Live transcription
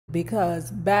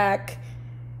because back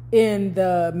in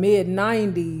the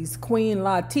mid-90s, Queen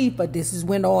Latifah, this is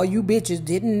when all you bitches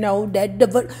didn't know that the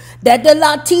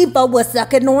Latifah was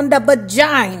sucking on the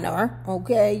vagina.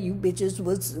 Okay, you bitches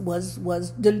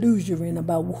was delusional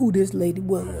about who this lady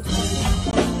was.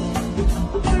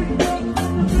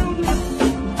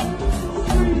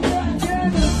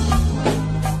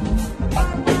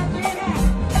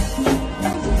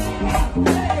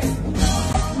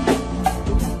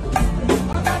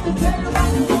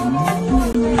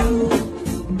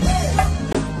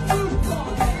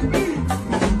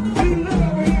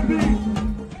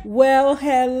 Well,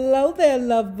 hello there,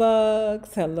 love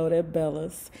bugs. Hello there,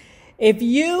 Bellas. If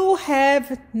you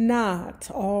have not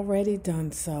already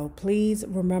done so, please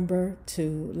remember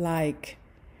to like,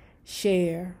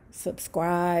 share,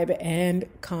 subscribe, and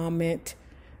comment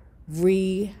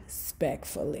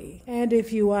respectfully. And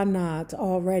if you are not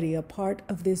already a part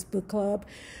of this book club,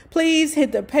 please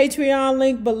hit the Patreon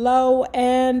link below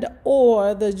and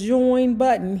or the join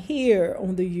button here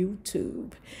on the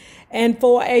YouTube. And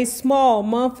for a small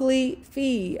monthly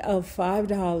fee of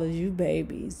 $5, you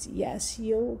babies, yes,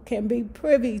 you can be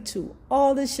privy to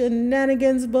all the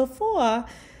shenanigans before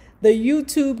the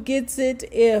YouTube gets it,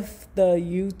 if the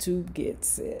YouTube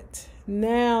gets it.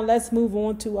 Now, let's move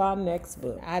on to our next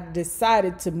book. I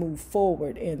decided to move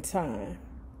forward in time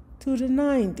to the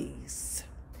 90s.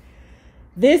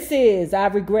 This is I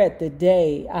Regret the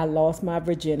Day I Lost My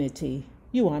Virginity.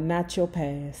 You Are Not Your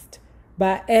Past,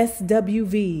 by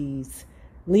SWVs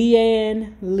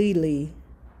Leanne, LeLee,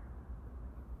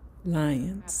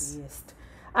 Lyons.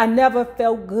 I never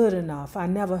felt good enough. I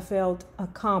never felt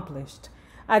accomplished.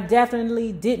 I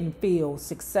definitely didn't feel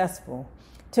successful.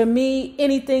 To me,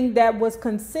 anything that was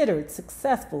considered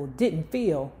successful didn't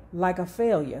feel like a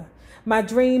failure. My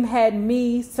dream had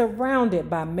me surrounded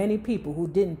by many people who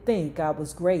didn't think I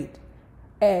was great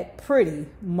at pretty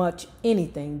much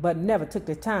anything, but never took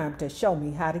the time to show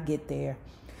me how to get there.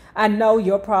 I know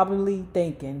you're probably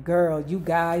thinking, girl, you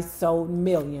guys sold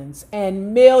millions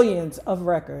and millions of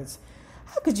records.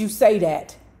 How could you say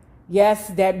that? Yes,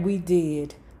 that we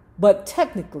did. But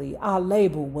technically, our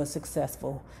label was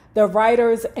successful. The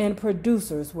writers and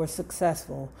producers were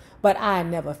successful, but I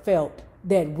never felt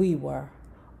that we were.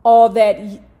 All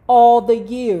the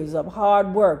years of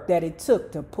hard work that it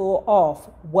took to pull off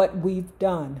what we've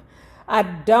done. I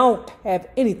don't have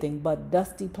anything but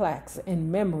dusty plaques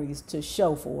and memories to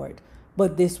show for it.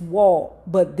 But this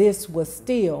was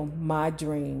still my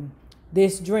dream.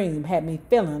 This dream had me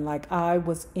feeling like I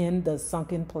was in the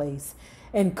sunken place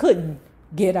and couldn't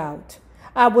get out.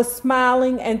 I was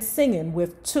smiling and singing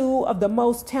with two of the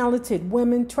most talented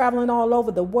women traveling all over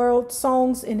the world,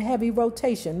 songs in heavy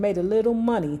rotation, made a little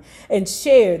money, and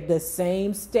shared the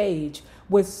same stage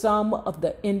with some of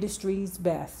the industry's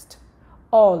best.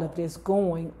 All of this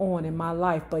going on in my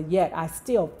life, but yet I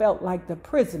still felt like the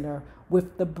prisoner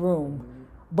with the broom.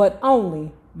 But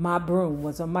only my broom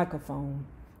was a microphone.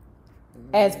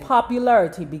 As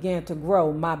popularity began to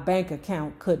grow, my bank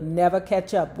account could never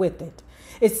catch up with it.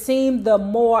 It seemed the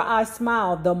more I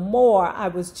smiled, the more I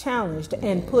was challenged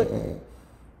and put...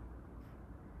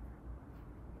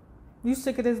 You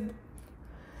sick of this?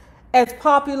 As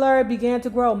popularity began to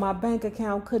grow, my bank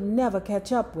account could never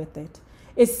catch up with it.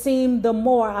 It seemed the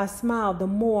more I smiled, the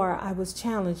more I was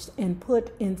challenged and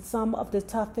put in some of the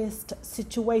toughest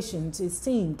situations. It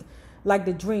seemed like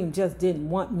the dream just didn't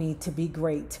want me to be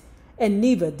great, and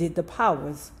neither did the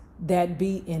powers that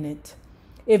be in it.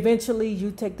 Eventually, you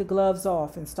take the gloves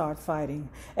off and start fighting.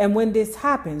 And when this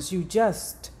happens, you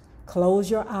just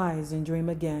close your eyes and dream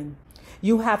again.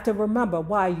 You have to remember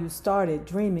why you started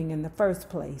dreaming in the first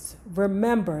place.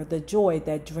 Remember the joy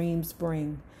that dreams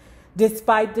bring,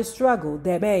 despite the struggle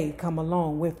that may come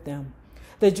along with them.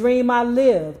 The dream I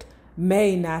lived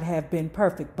may not have been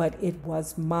perfect, but it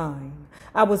was mine.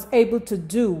 I was able to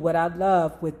do what I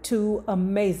love with two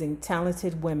amazing,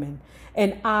 talented women,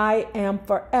 and I am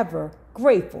forever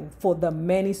grateful for the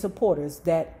many supporters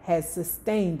that has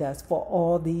sustained us for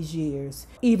all these years,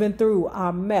 even through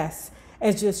our mess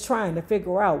and just trying to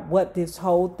figure out what this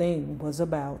whole thing was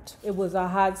about. It was a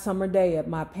hot summer day at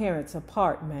my parents'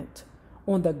 apartment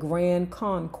on the Grand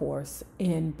Concourse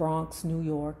in Bronx, New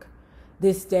York.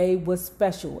 This day was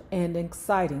special and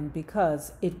exciting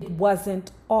because it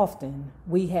wasn't often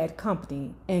we had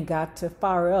company and got to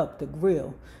fire up the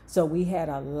grill, so we had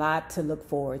a lot to look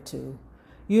forward to.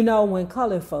 You know, when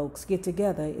colored folks get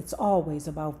together, it's always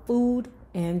about food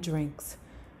and drinks.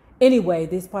 Anyway,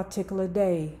 this particular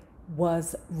day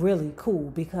was really cool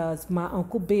because my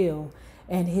Uncle Bill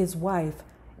and his wife,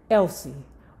 Elsie,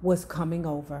 was coming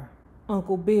over.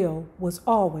 Uncle Bill was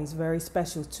always very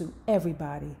special to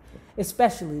everybody,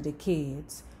 especially the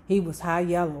kids. He was high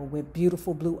yellow with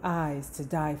beautiful blue eyes to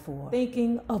die for.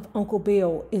 Thinking of Uncle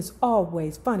Bill is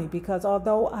always funny because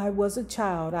although I was a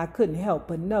child, I couldn't help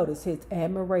but notice his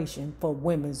admiration for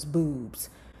women's boobs.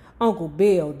 Uncle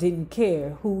Bill didn't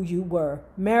care who you were,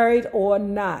 married or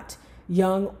not,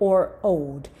 young or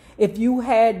old. If you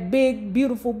had big,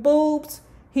 beautiful boobs,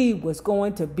 he was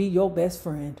going to be your best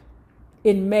friend.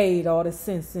 It made all the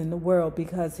sense in the world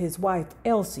because his wife,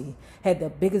 Elsie, had the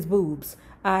biggest boobs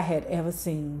I had ever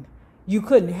seen. You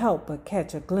couldn't help but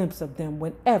catch a glimpse of them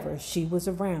whenever she was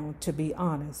around, to be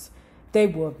honest. They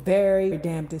were very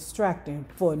damn distracting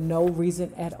for no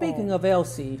reason at all. Speaking of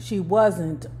Elsie, she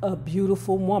wasn't a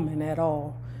beautiful woman at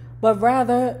all, but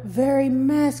rather very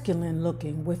masculine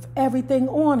looking with everything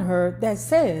on her that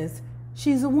says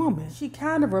she's a woman. She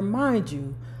kind of reminds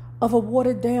you of a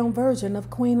watered-down version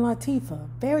of Queen Latifah,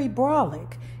 very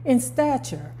brolic in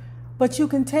stature, but you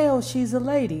can tell she's a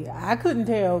lady. I couldn't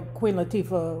tell Queen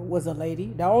Latifah was a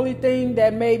lady. The only thing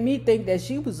that made me think that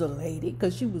she was a lady,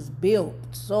 because she was built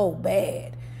so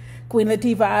bad. Queen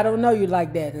Latifah, I don't know you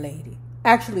like that lady.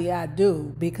 Actually, I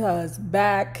do, because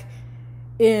back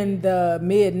in the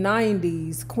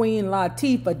mid-90s, Queen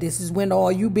Latifah, this is when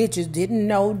all you bitches didn't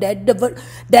know that the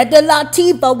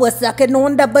Latifah was sucking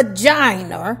on the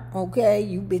vagina. Okay,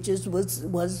 you bitches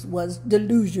was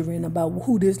delusional about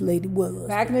who this lady was.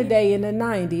 Back in the day in the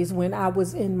 90s, when I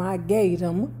was in my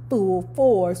gaydom full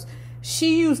force,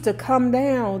 she used to come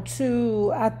down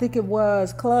to, I think it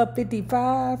was Club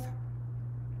 55.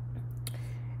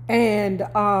 And,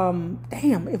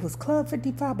 it was Club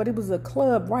 55, but it was a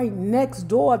club right next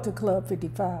door to Club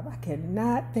 55. I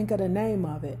cannot think of the name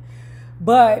of it.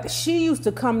 But she used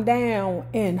to come down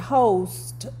and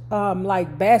host,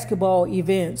 like basketball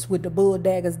events with the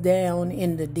Bulldaggers down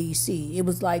in the D.C. It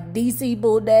was like D.C.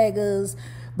 Bulldaggers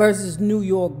versus New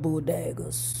York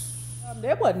Bulldaggers.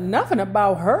 There was nothing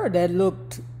about her that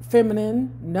looked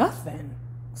feminine, nothing,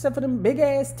 except for them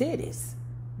big-ass titties.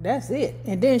 That's it.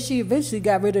 And then she eventually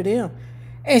got rid of them.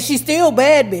 And she's still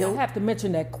bad, Bill. I have to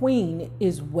mention that Queen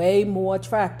is way more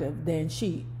attractive than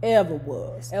she ever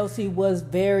was. Elsie was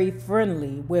very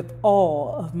friendly with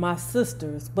all of my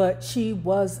sisters, but she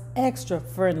was extra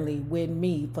friendly with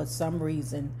me for some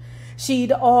reason.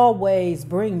 She'd always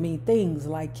bring me things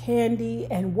like candy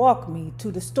and walk me to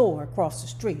the store across the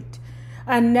street.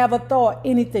 I never thought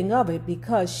anything of it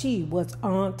because she was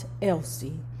Aunt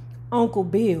Elsie, Uncle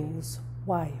Bill's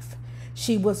wife.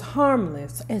 She was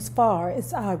harmless as far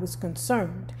as I was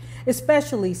concerned,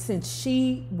 especially since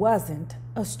she wasn't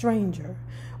a stranger.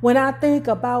 When I think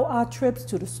about our trips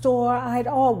to the store, I'd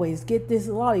always get this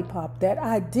lollipop that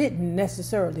I didn't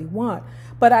necessarily want,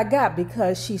 but I got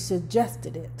because she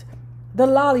suggested it. The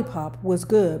lollipop was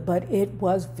good, but it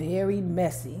was very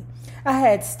messy. I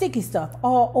had sticky stuff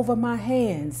all over my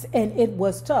hands, and it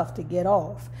was tough to get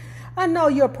off. I know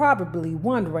you're probably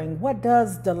wondering, what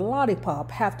does the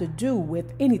lollipop have to do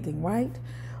with anything, right?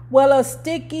 Well, a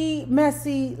sticky,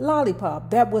 messy lollipop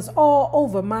that was all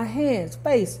over my hands,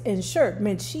 face, and shirt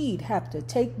meant she'd have to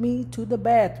take me to the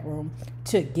bathroom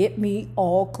to get me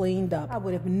all cleaned up. I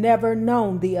would have never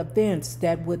known the events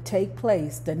that would take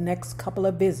place the next couple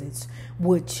of visits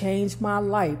would change my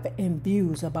life and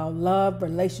views about love,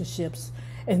 relationships,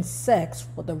 and sex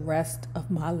for the rest of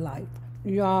my life.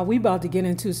 Y'all, we about to get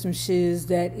into some shiz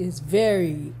that is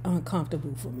very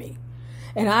uncomfortable for me.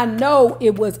 And I know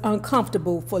it was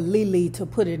uncomfortable for LeLee to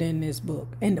put it in this book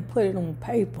and to put it on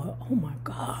paper. Oh my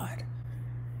God.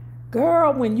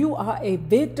 Girl, when you are a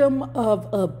victim of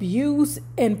abuse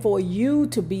and for you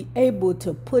to be able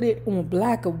to put it on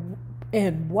black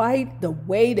and white the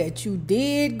way that you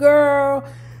did, girl,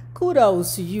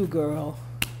 kudos to you, girl.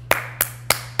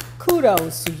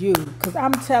 Kudos to you, because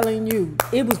I'm telling you,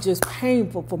 it was just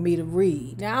painful for me to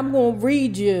read. Now, I'm going to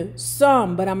read you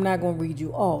some, but I'm not going to read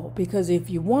you all, because if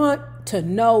you want to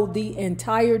know the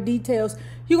entire details,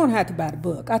 you're going to have to buy the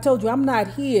book. I told you, I'm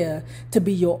not here to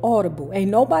be your Audible.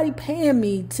 Ain't nobody paying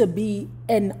me to be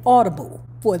an Audible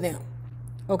for them,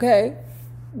 okay?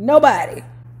 Nobody.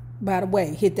 By the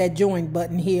way, hit that join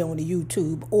button here on the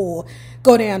YouTube or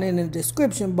go down in the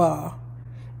description bar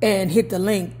and hit the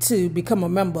link to become a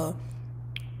member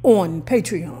on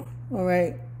Patreon, all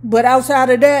right? But outside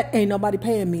of that, ain't nobody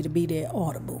paying me to be there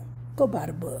Audible. Go buy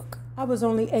the book. I was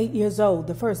only 8 years old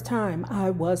the first time I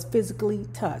was physically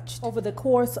touched. Over the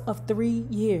course of 3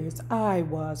 years, I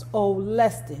was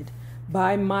molested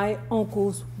by my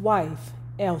uncle's wife,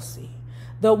 Elsie.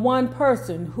 The one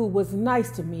person who was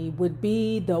nice to me would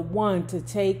be the one to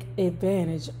take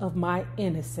advantage of my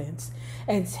innocence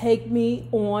and take me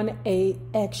on an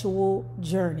actual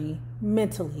journey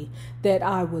mentally that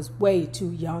I was way too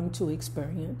young to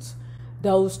experience.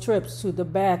 Those trips to the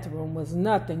bathroom was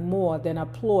nothing more than a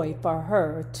ploy for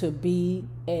her to be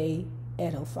a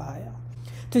pedophile,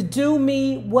 to do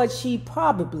me what she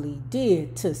probably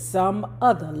did to some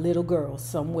other little girl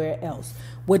somewhere else.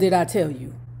 What did I tell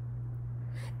you?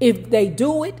 If they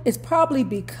do it, it's probably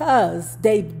because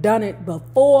they've done it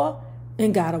before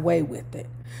and got away with it.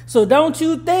 So don't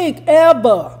you think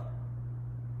ever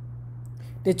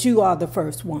that you are the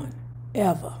first one.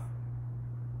 Ever.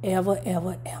 Ever,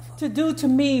 ever, ever. To do to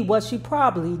me what she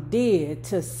probably did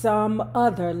to some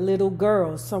other little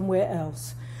girl somewhere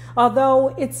else. Although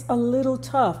it's a little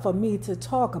tough for me to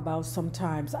talk about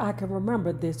sometimes, I can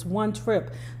remember this one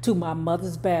trip to my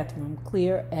mother's bathroom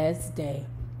clear as day.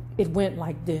 It went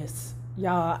like this.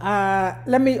 Y'all,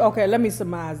 let me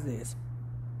surmise this.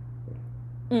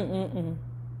 Y'all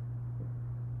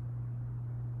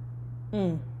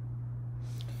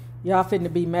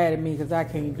finna be mad at me because I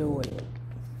can't do it.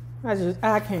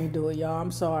 I can't do it, y'all.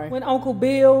 I'm sorry. When Uncle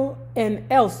Bill and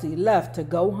Elsie left to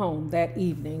go home that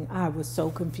evening, I was so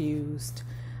confused.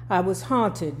 I was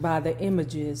haunted by the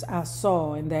images I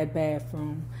saw in that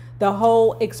bathroom. The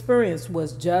whole experience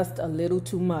was just a little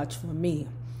too much for me.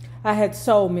 I had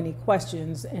so many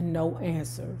questions and no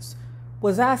answers.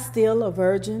 Was I still a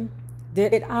virgin?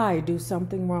 Did I do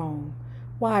something wrong?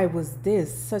 Why was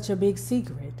this such a big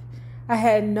secret? I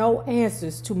had no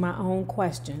answers to my own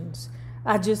questions.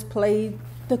 I just played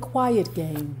the quiet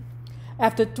game.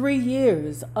 After 3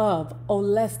 years of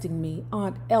molesting me,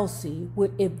 Aunt Elsie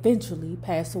would eventually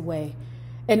pass away,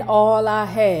 and all I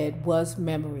had was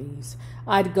memories.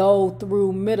 I'd go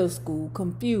through middle school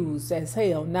confused as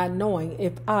hell, not knowing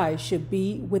if I should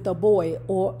be with a boy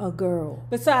or a girl.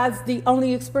 Besides, the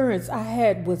only experience I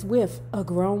had was with a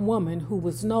grown woman who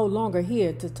was no longer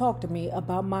here to talk to me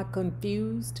about my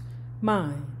confused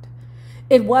mind.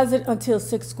 It wasn't until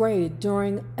 6th grade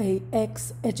during a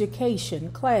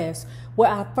ex-education class where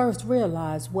I first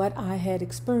realized what I had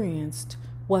experienced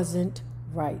wasn't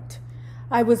right.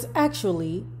 I was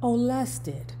actually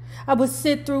molested. I would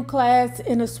sit through class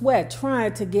in a sweat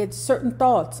trying to get certain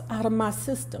thoughts out of my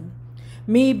system.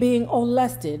 Me being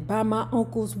molested by my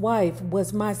uncle's wife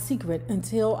was my secret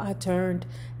until I turned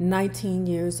 19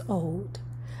 years old.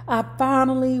 I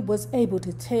finally was able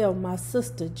to tell my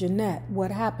sister Jeanette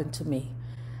what happened to me.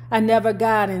 I never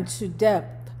got into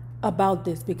depth about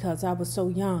this because I was so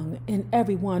young and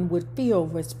everyone would feel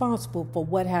responsible for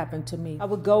what happened to me. I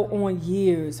would go on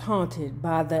years haunted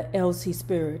by the Elsie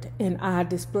spirit, and I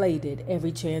displayed it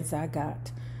every chance I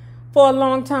got. For a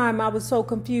long time, I was so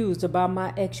confused about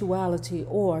my sexuality,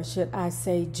 or should I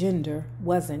say gender,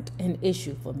 wasn't an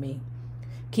issue for me.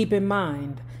 Keep in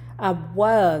mind, I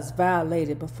was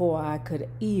violated before I could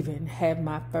even have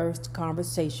my first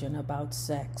conversation about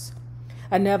sex.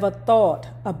 I never thought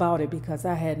about it because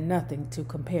I had nothing to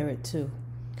compare it to.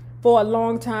 For a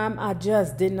long time, I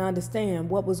just didn't understand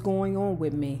what was going on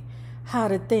with me, how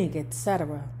to think,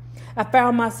 etc. I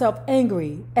found myself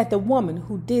angry at the woman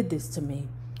who did this to me.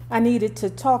 I needed to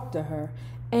talk to her,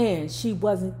 and she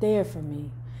wasn't there for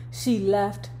me. She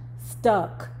left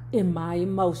stuck in my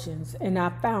emotions, and I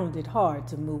found it hard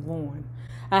to move on.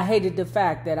 I hated the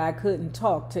fact that I couldn't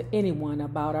talk to anyone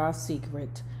about our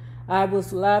secret. I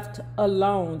was left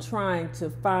alone trying to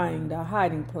find a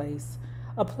hiding place,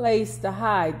 a place to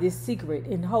hide this secret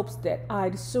in hopes that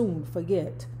I'd soon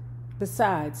forget.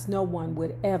 Besides, no one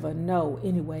would ever know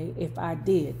anyway if I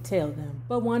did tell them.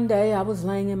 But one day I was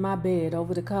laying in my bed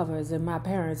over the covers in my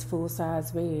parents'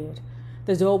 full-size bed.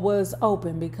 The door was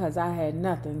open because I had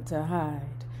nothing to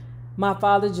hide. My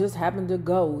father just happened to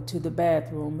go to the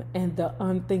bathroom and the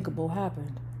unthinkable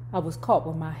happened. I was caught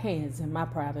with my hands in my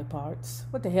private parts.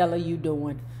 What the hell are you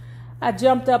doing? I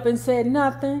jumped up and said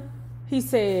nothing. He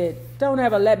said, don't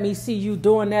ever let me see you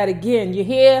doing that again, you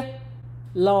hear?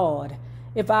 Lord,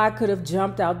 if I could have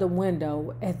jumped out the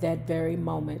window at that very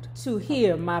moment. To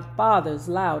hear my father's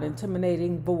loud,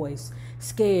 intimidating voice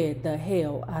scared the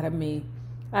hell out of me.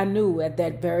 I knew at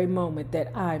that very moment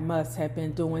that I must have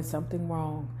been doing something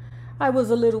wrong. I was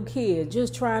a little kid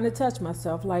just trying to touch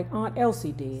myself like Aunt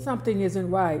Elsie did. Something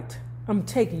isn't right. I'm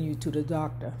taking you to the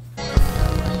doctor.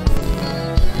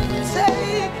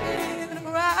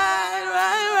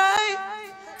 Right.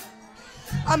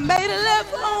 I made a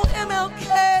left on MLK.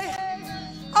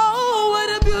 Oh, what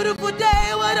a beautiful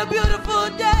day, what a beautiful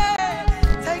day.